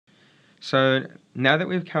So now that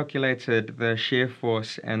we've calculated the shear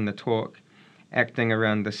force and the torque acting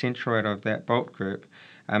around the centroid of that bolt group,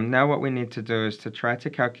 now what we need to do is to try to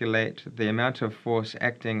calculate the amount of force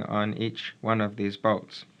acting on each one of these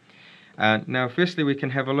bolts. Now firstly we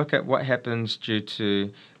can have a look at what happens due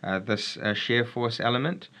to this shear force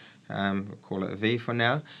element. We'll call it V for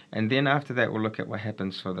now, and then after that we'll look at what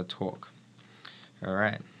happens for the torque.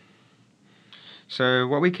 Alright, so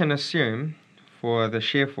what we can assume for the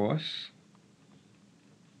shear force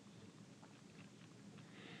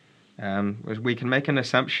we can make an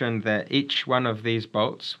assumption that each one of these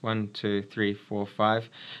bolts, 1, 2, 3, 4, 5,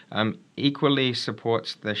 equally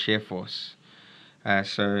supports the shear force.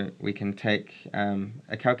 So we can take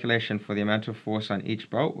a calculation for the amount of force on each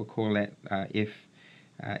bolt. We'll call that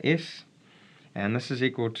Fs, and this is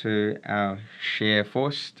equal to our shear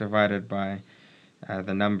force divided by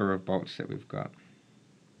the number of bolts that we've got.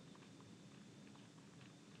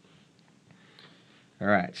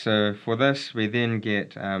 Alright, so for this we then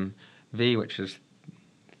get V, which is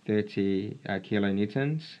 30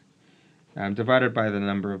 kilonewtons, divided by the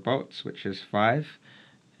number of bolts, which is 5,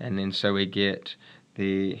 and then so we get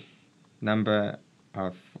the number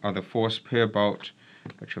of the force per bolt,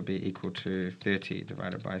 which will be equal to 30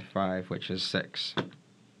 divided by 5, which is 6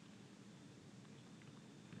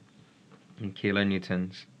 in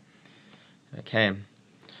kilonewtons. Okay.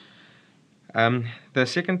 The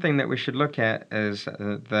second thing that we should look at is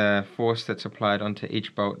the force that's applied onto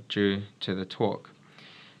each bolt due to the torque.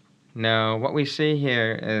 Now what we see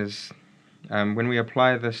here is when we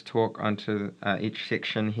apply this torque onto each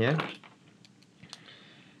section here,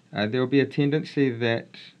 there will be a tendency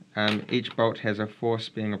that each bolt has a force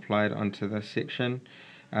being applied onto this section.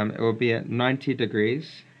 It will be at 90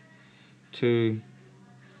 degrees to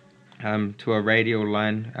a radial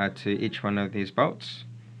line to each one of these bolts.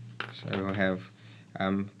 So we'll have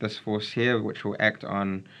this force here, which will act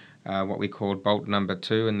on what we called bolt number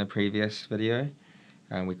 2 in the previous video.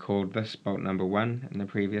 We called this bolt number 1 in the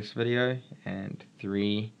previous video, and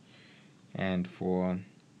 3, and 4,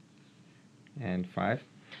 and 5.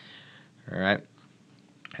 Alright,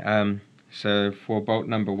 so for bolt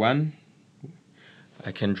number 1,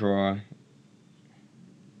 I can draw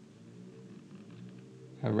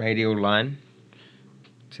a radial line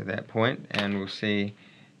to that point, and we'll see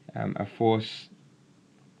a force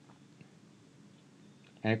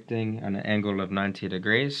acting on an angle of 90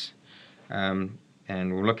 degrees, and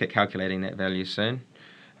we'll look at calculating that value soon.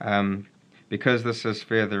 Because this is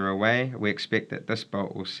further away, we expect that this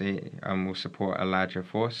bolt will support a larger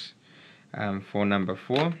force. For number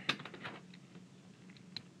 4,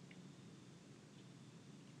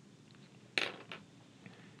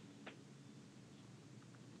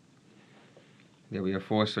 there will be a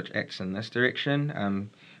force which acts in this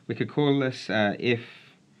direction. We could call this Ft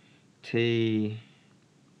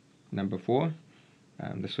number 4.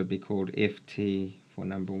 This would be called Ft for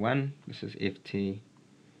number 1. This is Ft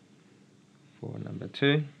for number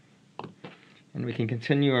 2. And we can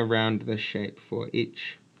continue around this shape for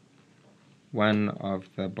each one of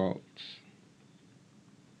the bolts.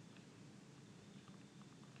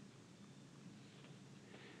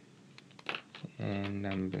 And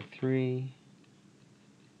number 3.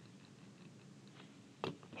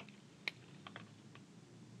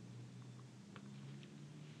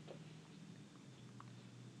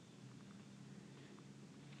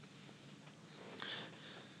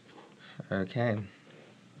 Okay,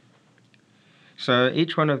 so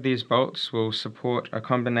each one of these bolts will support a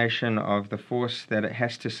combination of the force that it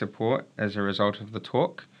has to support as a result of the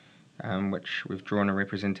torque, which we've drawn a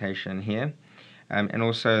representation here, and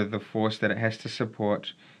also the force that it has to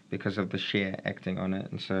support because of the shear acting on it.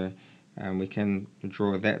 And so we can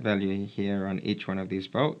draw that value here on each one of these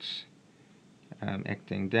bolts,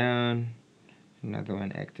 acting down, another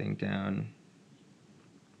one acting down,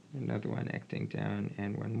 another one acting down,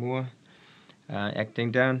 and one more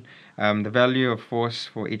acting down. The value of force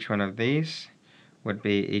for each one of these would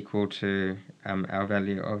be equal to our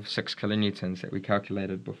value of 6 kilonewtons that we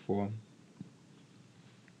calculated before.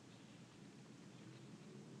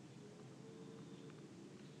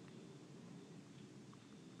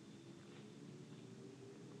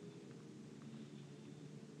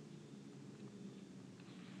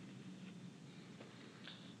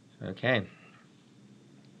 Okay.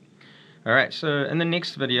 Alright, so in the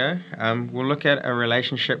next video, we'll look at a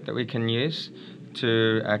relationship that we can use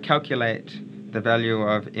to calculate the value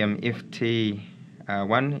of Ft1,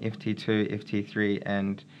 Ft2, Ft3,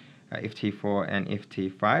 and Ft4 and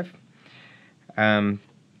Ft5.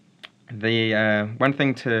 The one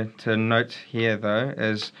thing to note here, though,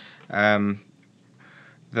 is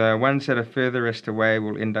The ones that are furthest away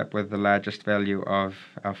will end up with the largest value of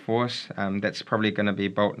our force. That's probably going to be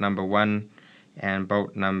bolt number 1 and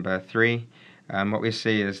bolt number 3. What we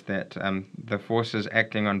see is that the forces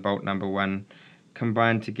acting on bolt number 1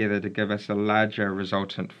 combine together to give us a larger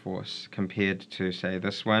resultant force compared to, say,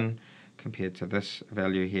 this one, compared to this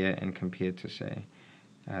value here, and compared to, say,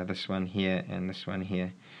 this one here and this one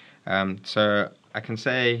here. So I can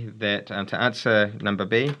say that to answer number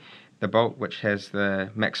B, the bolt which has the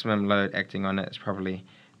maximum load acting on it is probably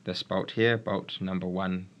this bolt here, bolt number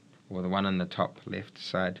 1, or the one on the top left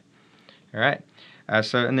side. Alright,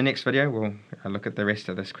 so in the next video we'll look at the rest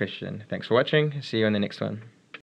of this question. Thanks for watching, see you in the next one.